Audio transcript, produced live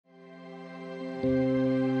I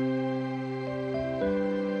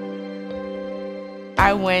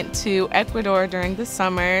went to Ecuador during the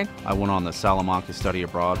summer. I went on the Salamanca Study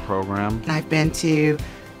Abroad program. I've been to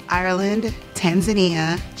Ireland,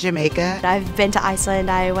 Tanzania, Jamaica. I've been to Iceland,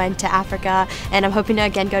 I went to Africa, and I'm hoping to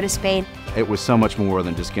again go to Spain. It was so much more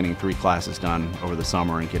than just getting 3 classes done over the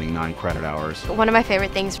summer and getting 9 credit hours. One of my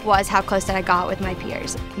favorite things was how close that I got with my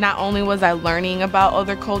peers. Not only was I learning about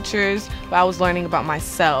other cultures, but I was learning about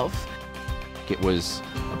myself. It was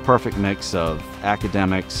a perfect mix of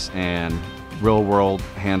academics and real-world,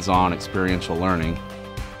 hands-on, experiential learning.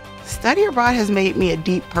 Study abroad has made me a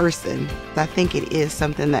deep person. I think it is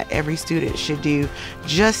something that every student should do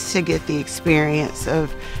just to get the experience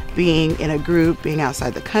of being in a group, being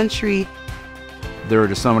outside the country. There are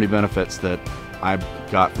just so many benefits that I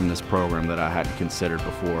got from this program that I hadn't considered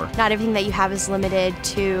before. Not everything that you have is limited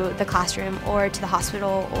to the classroom or to the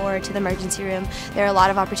hospital or to the emergency room. There are a lot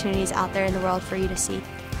of opportunities out there in the world for you to see.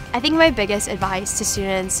 I think my biggest advice to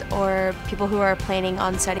students or people who are planning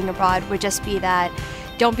on studying abroad would just be that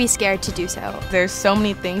don't be scared to do so. There's so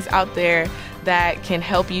many things out there that can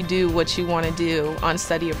help you do what you want to do on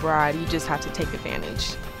study abroad. You just have to take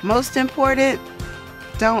advantage. Most important,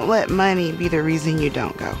 don't let money be the reason you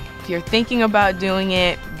don't go. If you're thinking about doing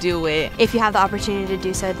it, do it. If you have the opportunity to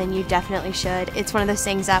do so, then you definitely should. It's one of those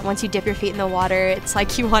things that once you dip your feet in the water, it's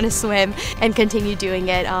like you want to swim and continue doing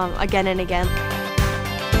it again and again.